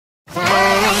Hey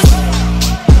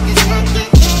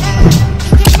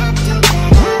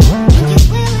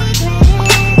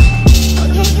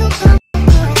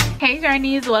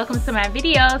journeys, welcome to my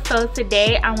video. So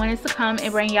today I wanted to come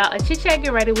and bring y'all a chit chat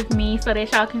get ready with me so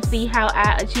that y'all can see how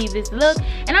I achieved this look.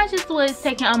 And I just was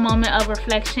taking a moment of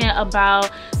reflection about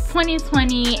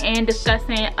 2020 and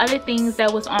discussing other things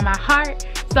that was on my heart.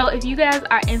 So if you guys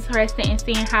are interested in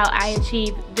seeing how I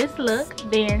achieved this look,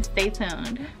 then stay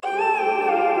tuned.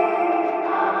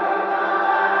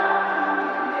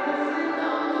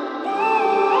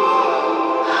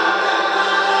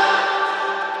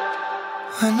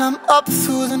 When I'm up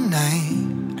through the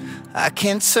night, I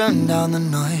can't turn down the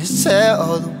noise. Tear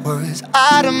all the worries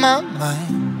out of my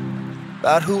mind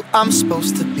about who I'm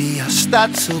supposed to be. I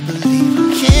start to believe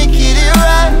I can't get it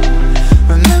right.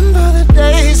 Remember the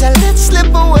days I let slip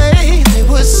away. They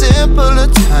were simpler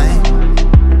times.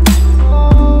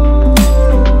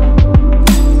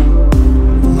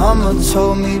 Mama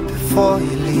told me before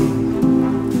you leave,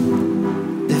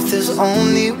 if there's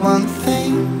only one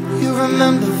thing you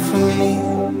remember from me,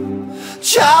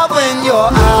 child, when you're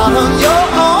out on your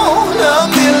own, a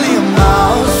million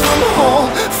miles from home,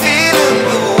 feeling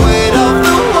the weight of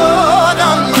the world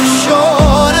on your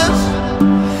shoulders.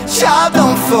 Child,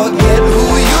 don't forget who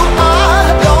you are,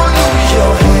 don't lose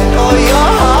your head or your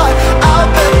heart. I'll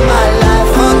bet my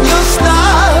life on your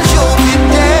stars. You'll be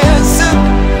dancing,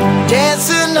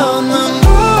 dancing on the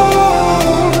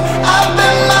moon. I'll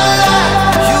bet my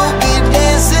life you'll be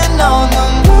dancing on the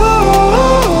moon.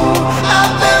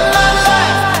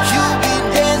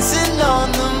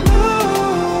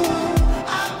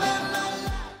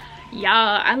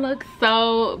 Y'all, I look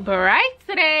so bright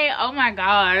today. Oh my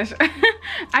gosh.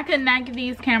 I could not get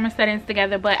these camera settings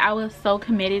together, but I was so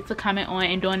committed to coming on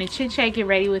and doing a chit chat get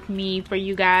ready with me for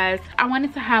you guys. I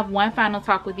wanted to have one final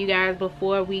talk with you guys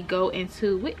before we go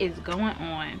into what is going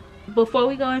on. Before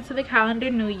we go into the calendar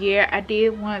new year, I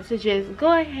did want to just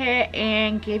go ahead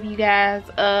and give you guys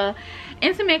a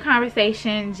intimate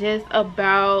conversation just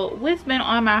about what's been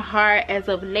on my heart as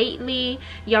of lately.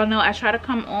 Y'all know I try to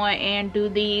come on and do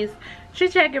these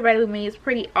chit chat get ready with me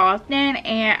pretty often,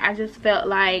 and I just felt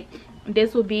like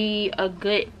this would be a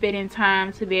good fitting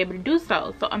time to be able to do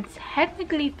so. So I'm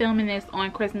technically filming this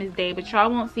on Christmas Day, but y'all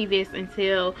won't see this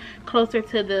until closer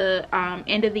to the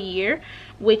end of the year,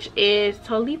 which is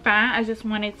totally fine. I just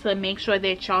wanted to make sure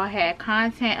that y'all had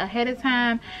content ahead of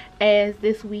time, as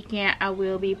this weekend I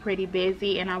will be pretty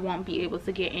busy and I won't be able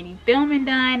to get any filming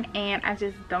done, and I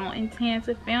just don't intend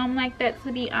to film like that,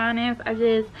 to be honest. I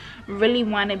just really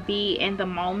want to be in the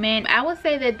moment. I would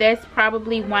say that that's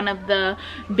probably one of the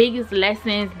biggest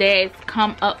lessons that's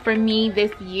come up for me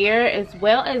this year as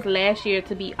well as last year,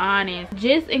 to be honest.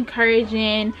 Just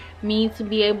encouraging me to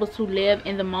be able to live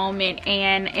in the moment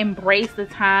and embrace the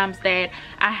times that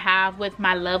I have with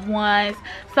my loved ones.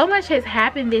 So much has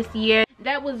happened this year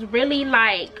that was really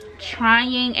like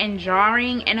trying and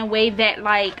jarring in a way that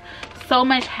like so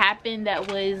much happened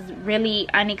that was really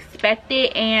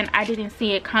unexpected and I didn't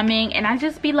see it coming, and I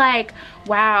just be like,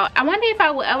 wow, I wonder if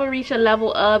I will ever reach a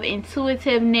level of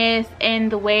intuitiveness in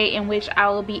the way in which I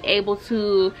will be able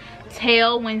to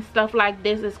tell when stuff like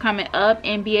this is coming up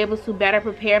and be able to better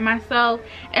prepare myself.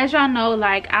 As y'all know,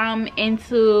 like I'm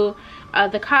into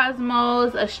the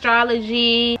cosmos,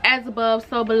 astrology, as above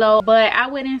so below, but I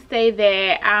wouldn't say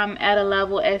that I'm at a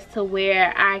level as to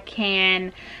where I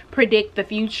can predict the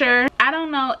future. I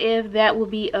don't know if that would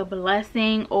be a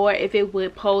blessing or if it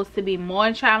would pose to be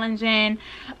more challenging.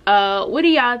 What do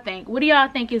y'all think? What do y'all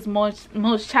think is most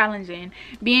challenging?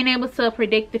 Being able to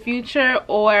predict the future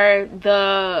or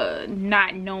the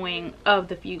not knowing of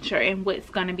the future and what's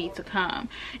gonna be to come?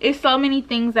 It's so many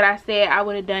things that I said I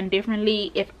would have done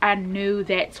differently if I knew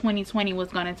that 2020 was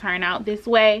gonna turn out this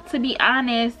way. To be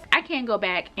honest, I can't go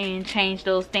back and change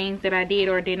those things that I did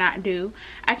or did not do.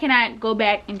 I cannot go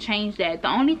back and change that. The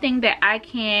only thing that I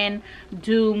can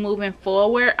do moving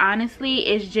forward, honestly,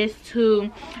 is just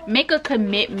to make a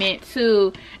commitment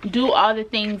to do all the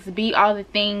things, be all the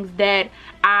things that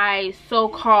I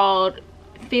so-called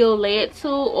feel led to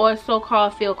or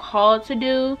so-called feel called to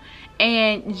do,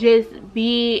 and just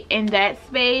be in that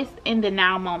space in the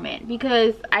now moment,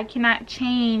 because I cannot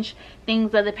change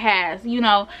things of the past. You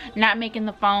know, not making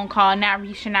the phone call, not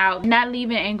reaching out, not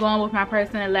leaving and going with my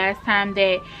person the last time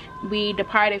that we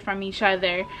departed from each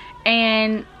other,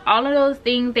 and all of those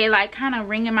things, they like kind of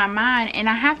ring in my mind, and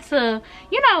I have to,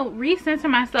 you know, recenter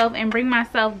myself and bring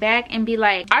myself back and be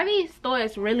like, are these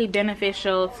thoughts really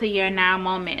beneficial to your now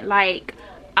moment? Like,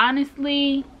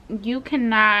 honestly, you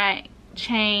cannot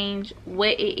change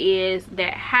what it is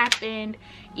that happened,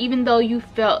 even though you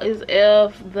felt as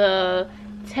if the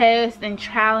tests and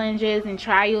challenges and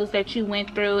trials that you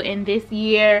went through in this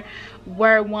year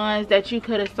were ones that you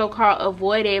could have so-called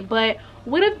avoided, but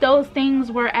what if those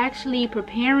things were actually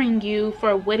preparing you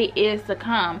for what it is to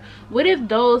come? What if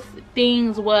those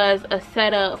things was a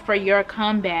setup for your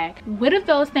comeback? What if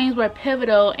those things were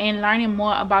pivotal in learning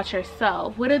more about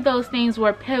yourself? What if those things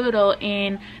were pivotal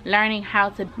in learning how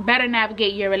to better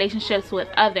navigate your relationships with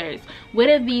others? What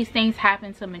if these things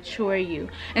happen to mature you?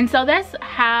 And so that's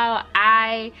how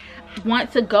I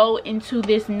want to go into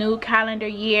this new calendar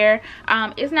year.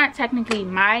 It's not technically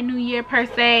my new year per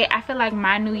se. I feel like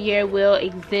my new year will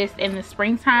exist in the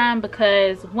springtime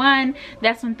because, one,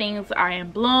 that's when things are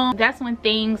in bloom, that's when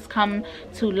things come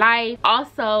to life.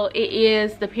 Also, it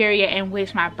is the period in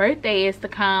which my birthday is to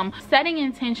come. Setting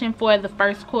intention for the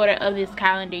first quarter of this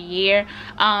calendar year,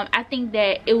 I think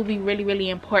that it will be really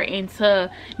important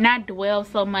to not dwell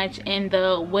so much in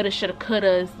the woulda, shoulda,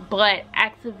 couldas, but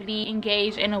actively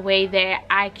engage in a way that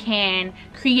I can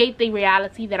create the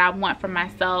reality that I want for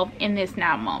myself in this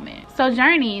now moment. So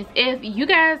journeys, if you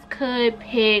guys could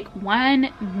pick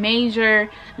one major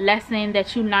lesson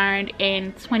that you learned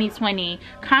in 2020,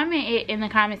 comment it in the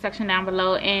comment section down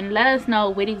below and let us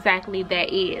know what exactly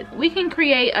that is. We can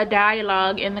create a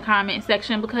dialogue in the comment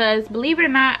section because, believe it or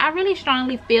not, I really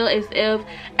strongly feel as if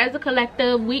as a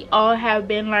collective we all have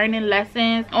been learning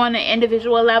lessons on an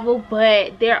individual level,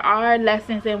 but there are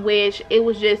lessons in which it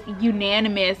was just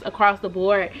unanimous across the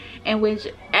board, in which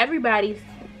everybody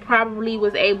probably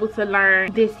was able to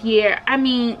learn this year. I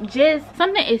mean, just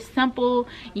something as simple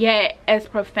yet as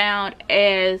profound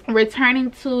as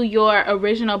returning to your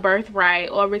original birthright,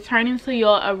 or returning to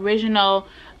your original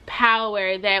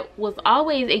power that was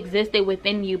always existed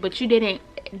within you, but you didn't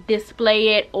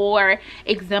display it or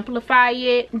exemplify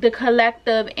it. The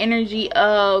collective energy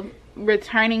of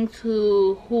returning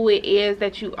to who it is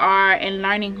that you are and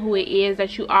learning who it is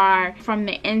that you are from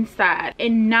the inside,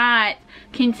 and not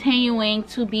continuing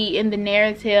to be in the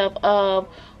narrative of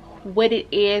what it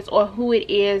is or who it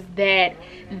is that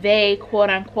they quote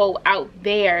unquote out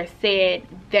there said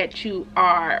that you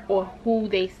are, or who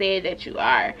they said that you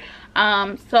are.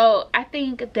 So I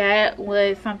think that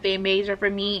was something major for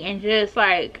me, and just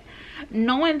like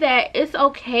knowing that it's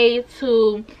okay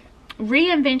to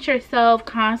reinvent yourself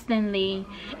constantly.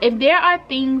 If there are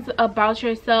things about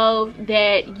yourself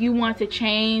that you want to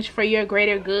change for your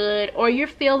greater good, or you're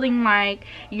feeling like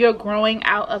you're growing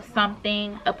out of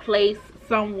something, a place,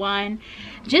 someone,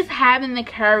 just having the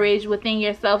courage within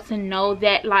yourself to know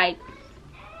that, like,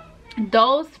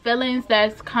 those feelings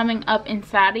that's coming up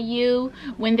inside of you,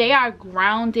 when they are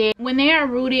grounded, when they are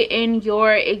rooted in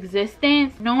your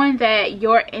existence, knowing that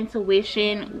your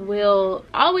intuition will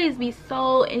always be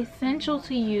so essential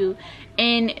to you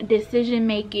in decision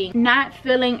making, not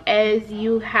feeling as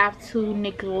you have to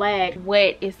neglect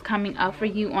what is coming up for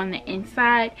you on the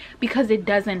inside because it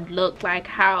doesn't look like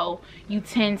how you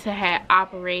tend to have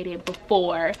operated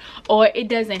before, or it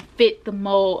doesn't fit the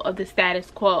mold of the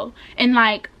status quo. And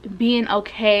like being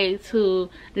okay to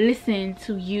listen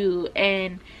to you,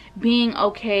 and being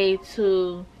okay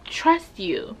to trust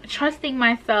you. Trusting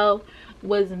myself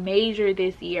was major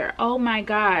this year. Oh my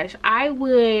gosh, I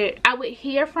would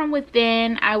hear from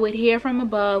within, I would hear from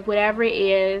above, whatever it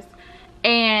is,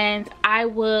 and I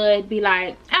would be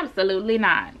like, absolutely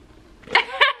not.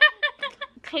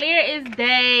 Clear as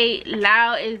day,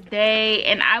 loud as day,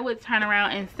 and I would turn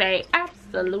around and say,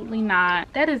 absolutely not.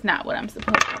 That is not what I'm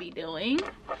supposed to be doing.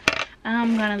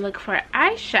 I'm gonna look for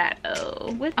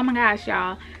eyeshadow. Oh my gosh,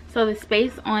 y'all, so the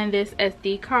space on this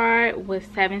SD card was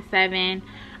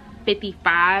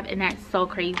 7755, and that's so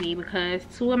crazy because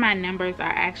two of my numbers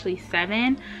are actually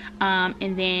 7,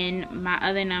 and then my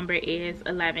other number is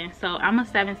 11, so I'm a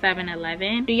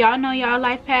 7711. Do y'all know y'all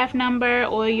life path number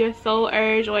or your soul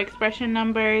urge or expression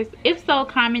numbers? If so,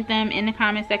 comment them in the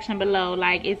comment section below.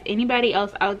 Like, is anybody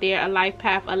else out there a life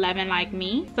path 11 like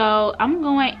me? So I'm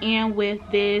going in with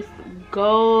this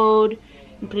gold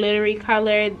glittery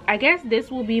color. I guess this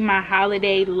will be my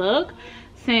holiday look,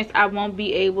 since I won't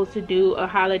be able to do a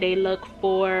holiday look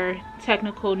for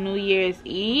technical New Year's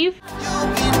Eve.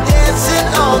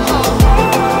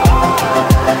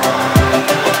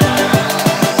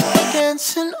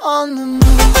 Dancing on the moon.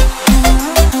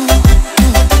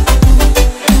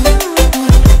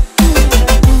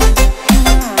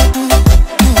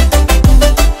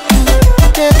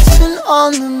 Dancing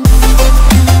on the moon.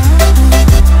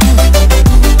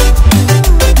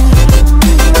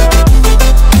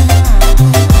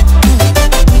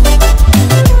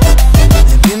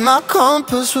 My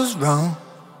compass was wrong,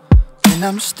 and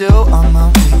I'm still on my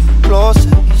way closer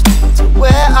each day to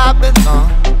where I belong.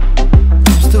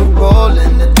 I'm still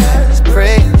rolling the dice,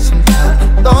 praying sometimes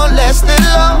it don't last it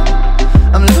long.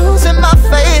 I'm losing my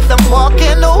faith, I'm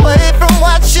walking away from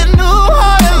what you knew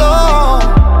all along.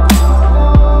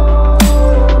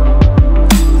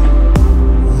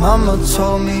 Mama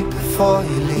told me before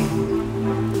you leave,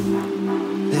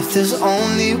 if there's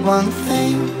only one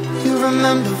thing you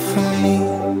remember from me,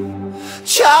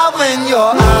 child, when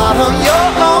you're out on your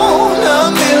own, a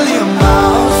million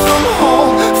miles from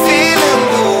home, feeling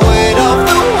the weight of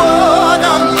the world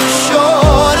on your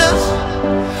shoulders,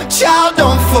 child,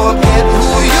 don't forget who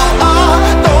you are,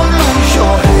 don't lose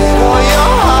your head or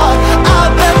your heart. I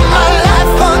bet my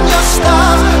life on your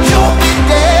stars, you'll be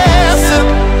dancing,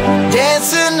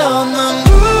 dancing on the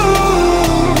moon.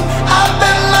 I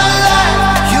bet my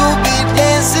life you'll be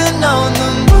dancing on the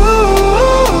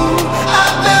moon. I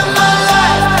bet my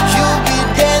life you'll be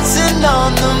dancing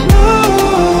on the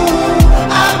moon.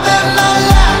 I bet my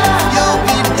life you'll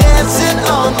be dancing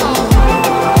on the moon.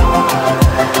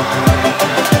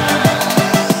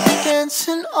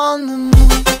 Dancing on the moon.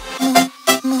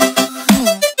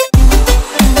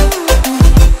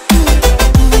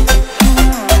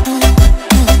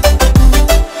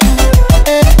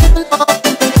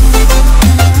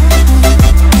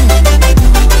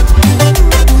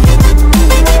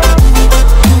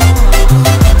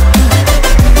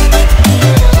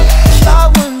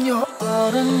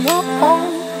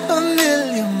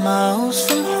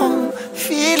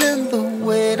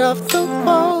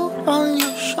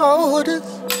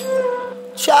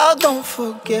 Don't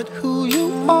forget who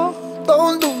you are,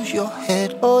 don't lose your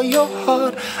head or your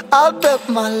heart. I bet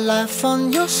my life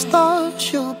on your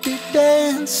stars, you'll be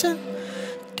dancing,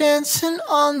 dancing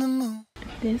on the moon.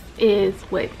 This is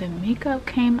what the makeup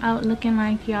came out looking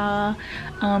like, y'all.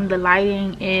 The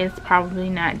lighting is probably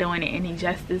not doing it any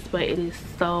justice, but it is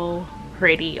so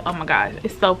pretty. Oh my gosh,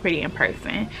 it's so pretty in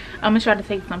person. I'm gonna try to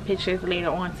take some pictures later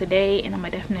on today, and I'm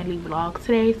gonna definitely vlog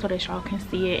today so that y'all can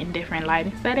see it in different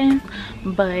lighting settings.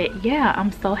 But yeah,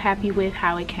 I'm so happy with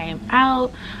how it came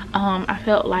out. I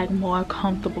felt like more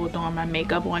comfortable doing my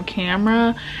makeup on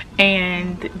camera,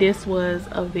 and this was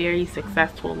a very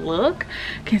successful look,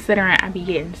 considering I be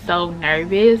getting so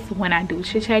nervous when I do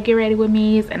Chit Chat Get Ready With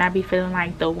Me's, and I be feeling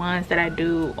like the ones that I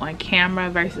do on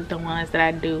camera versus the ones that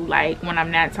I do like when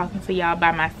I'm not talking to y'all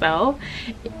by myself,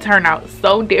 it turned out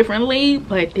so differently.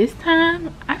 But this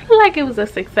time I feel like it was a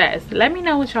success. Let me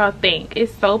know what y'all think.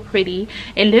 It's so pretty.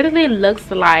 It literally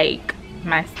looks like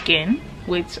my skin,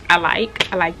 which I like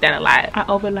that a lot. I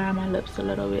overlined my lips a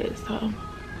little bit, so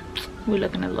we're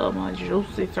looking a little more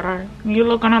juicy today. You're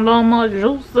looking a little more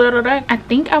juicy today. I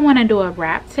think I want to do a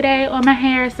wrap today on my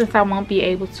hair, since I won't be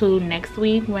able to next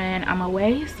week when I'm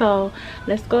away. So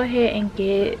let's go ahead and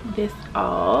get this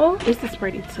off. This is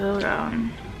pretty too though.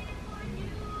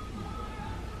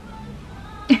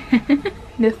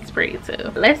 This is pretty too.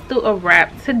 Let's do a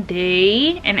wrap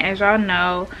today. And as y'all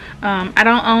know, I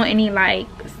don't own any like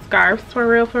scarves for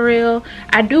real.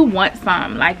 I do want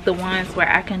some, like the ones where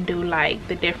I can do like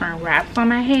the different wraps on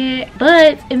my head,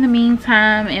 but in the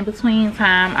meantime, in between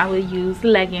time, I will use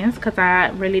leggings, because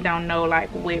I really don't know like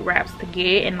what wraps to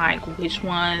get and like which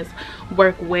ones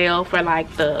work well for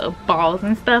like the balls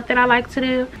and stuff that I like to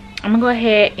do. I'm gonna go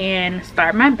ahead and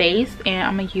start my base, and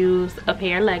I'm gonna use a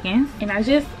pair of leggings, and I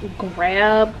just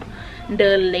grab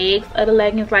the legs of the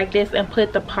leggings like this and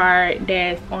put the part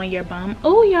that's on your bum.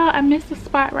 Oh y'all, I missed a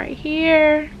spot right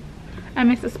here. I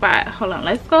missed a spot. Hold on,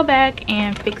 let's go back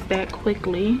and fix that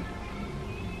quickly.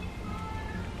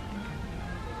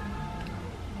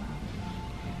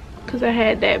 Because I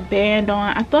had that band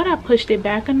on. I thought I pushed it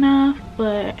back enough,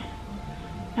 but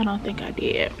I don't think I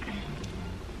did.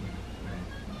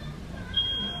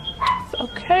 It's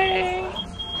okay.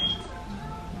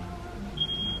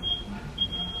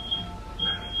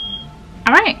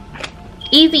 All right,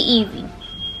 easy.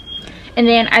 And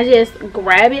then I just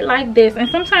grab it like this, and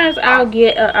sometimes I'll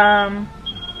get a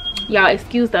y'all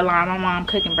excuse the alarm, my mom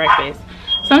cooking breakfast.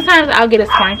 Sometimes I'll get a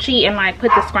scrunchie and like put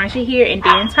the scrunchie here and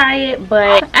then tie it,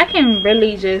 but I can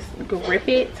really just grip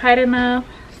it tight enough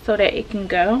so that it can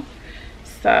go.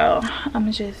 So I'm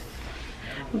gonna just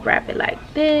wrap it like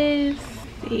this.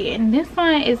 See, and this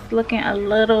one is looking a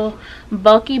little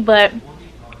bulky, but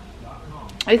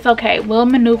it's okay. We'll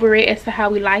maneuver it as to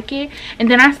how we like it. And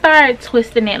then I start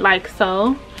twisting it like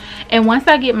so, and once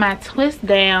I get my twist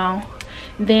down,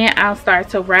 then I'll start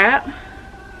to wrap.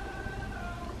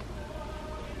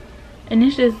 And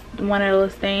it's just one of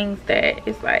those things that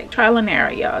it's like trial and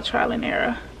error, y'all, trial and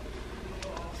error.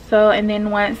 So, and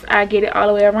then once I get it all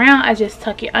the way around, I just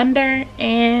tuck it under,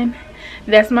 and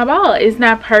that's my ball. It's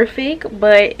not perfect,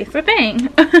 but it's a thing.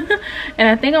 And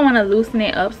I think I want to loosen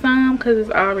it up some because it's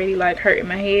already like hurting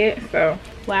my head. So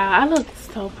wow, I look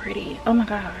so pretty. Oh my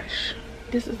gosh,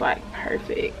 this is like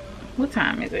perfect. What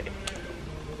time is it?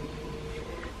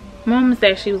 Mama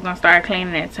said she was gonna start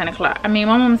cleaning at 10 o'clock. I mean,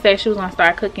 my mom said she was gonna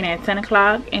start cooking at 10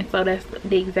 o'clock, and so that's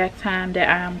the exact time that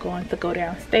I'm going to go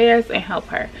downstairs and help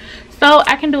her. So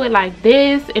I can do it like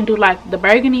this and do like the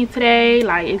burgundy today,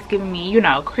 like it's giving me, you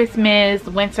know, Christmas,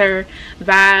 winter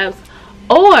vibes,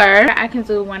 or I can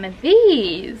do one of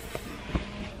these.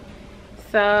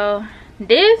 So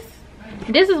this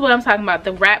is what I'm talking about,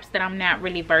 the wraps that I'm not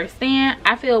really versed in.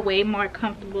 I feel way more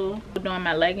comfortable doing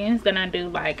my leggings than I do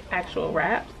like actual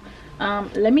wraps.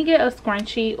 Let me get a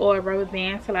scrunchie or a rubber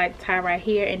band to like tie right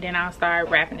here, and then I'll start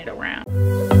wrapping it around.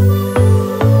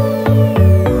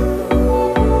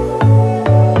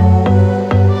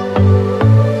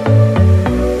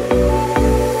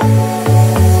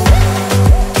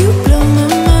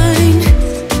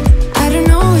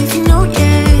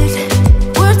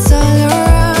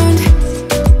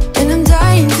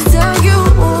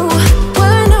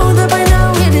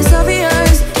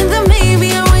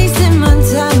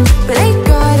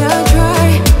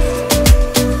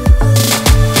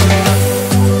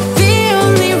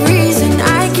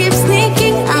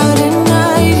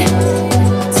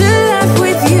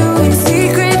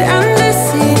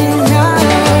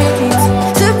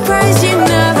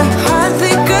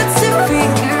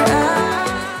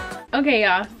 Okay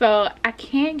y'all, so I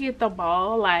can't get the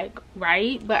ball like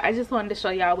right, but I just wanted to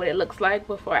show y'all what it looks like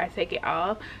before I take it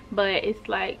off. But it's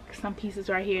like some pieces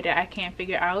right here that I can't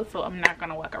figure out, so I'm not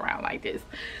gonna walk around like this.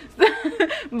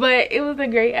 But it was a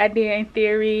great idea in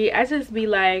theory. I just be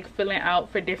like filling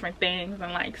out for different things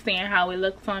and like seeing how it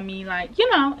looks on me, like, you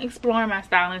know, exploring my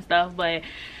style and stuff. But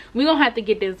we're gonna have to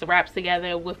get this wraps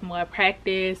together with more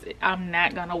practice. I'm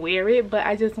not gonna wear it, but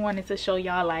I just wanted to show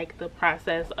y'all like the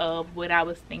process of what I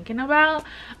was thinking about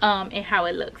and how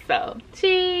it looks. So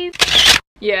cheese.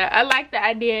 Yeah, I like the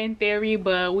idea in theory,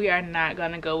 but we are not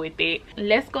gonna go with it.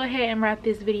 Let's go ahead and wrap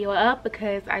this video up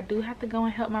because I do have to go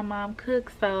and help my mom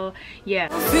cook. So yeah.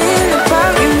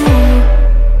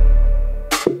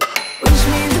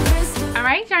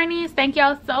 Alright journeys, thank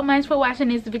y'all so much for watching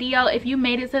this video. If you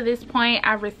made it to this point,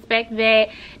 I respect that.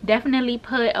 Definitely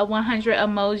put a 100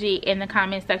 emoji in the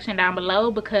comment section down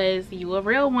below because you a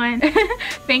real one.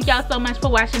 Thank y'all so much for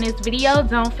watching this video.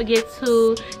 Don't forget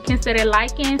to consider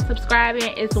liking,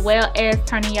 subscribing, as well as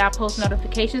turning y'all post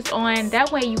notifications on.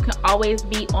 That way you can always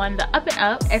be on the up and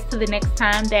up as to the next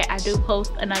time that I do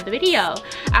post another video.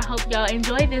 I hope y'all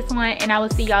enjoyed this one, and I will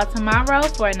see y'all tomorrow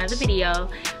for another video.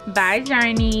 Bye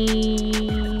journeys.